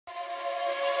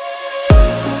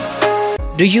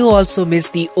Do you also miss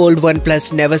the old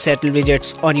OnePlus NeverSettle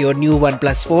widgets on your new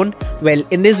OnePlus phone? Well,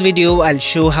 in this video, I'll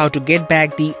show how to get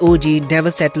back the OG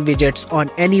NeverSettle widgets on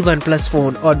any OnePlus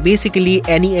phone or basically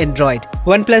any Android.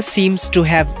 OnePlus seems to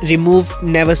have removed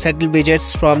NeverSettle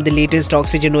widgets from the latest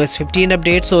OxygenOS 15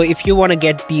 update, so if you want to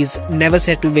get these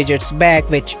NeverSettle widgets back,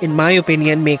 which in my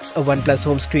opinion makes a OnePlus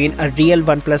home screen a real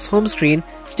OnePlus home screen,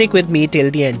 stick with me till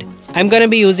the end. I'm gonna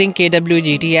be using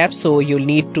𝗀𝗲𝗍𝗃 app, so you'll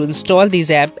need to install this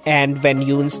app, and when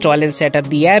you install and set up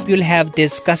the app, you'll have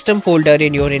this custom folder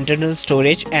in your internal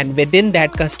storage, and within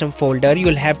that custom folder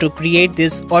you'll have to create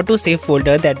this autosave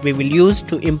folder that we will use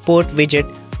to import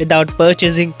widget without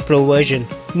purchasing pro version.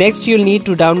 Next, you'll need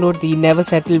to download the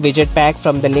NeverSettle widget pack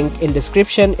from the link in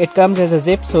description. It comes as a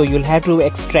zip, so you'll have to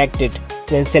extract it.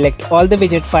 Then select all the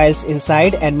widget files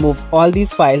inside and move all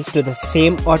these files to the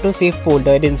same autosave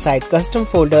folder inside custom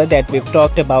folder that we've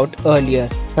talked about earlier.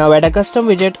 Now add a custom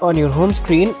widget on your home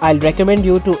screen. I'll recommend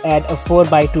you to add a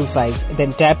 4:2 size.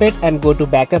 Then tap it and go to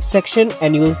backup section,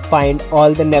 and you'll find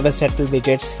all the NeverSettle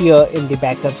widgets here in the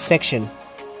backup section.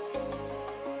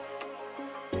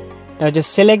 Now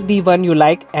just select the one you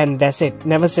like, and that's it.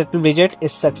 NeverSettle widget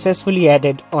is successfully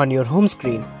added on your home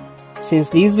screen. Since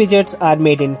these widgets are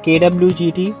made in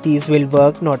𝗀𝗲𝗍𝗃, these will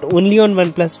work not only on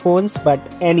OnePlus phones but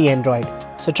any Android.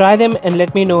 So try them and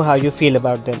let me know how you feel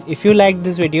about them. If you liked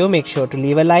this video, make sure to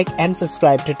leave a like and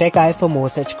subscribe to 𝗀𝗃cie for more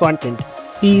such content.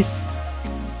 Peace.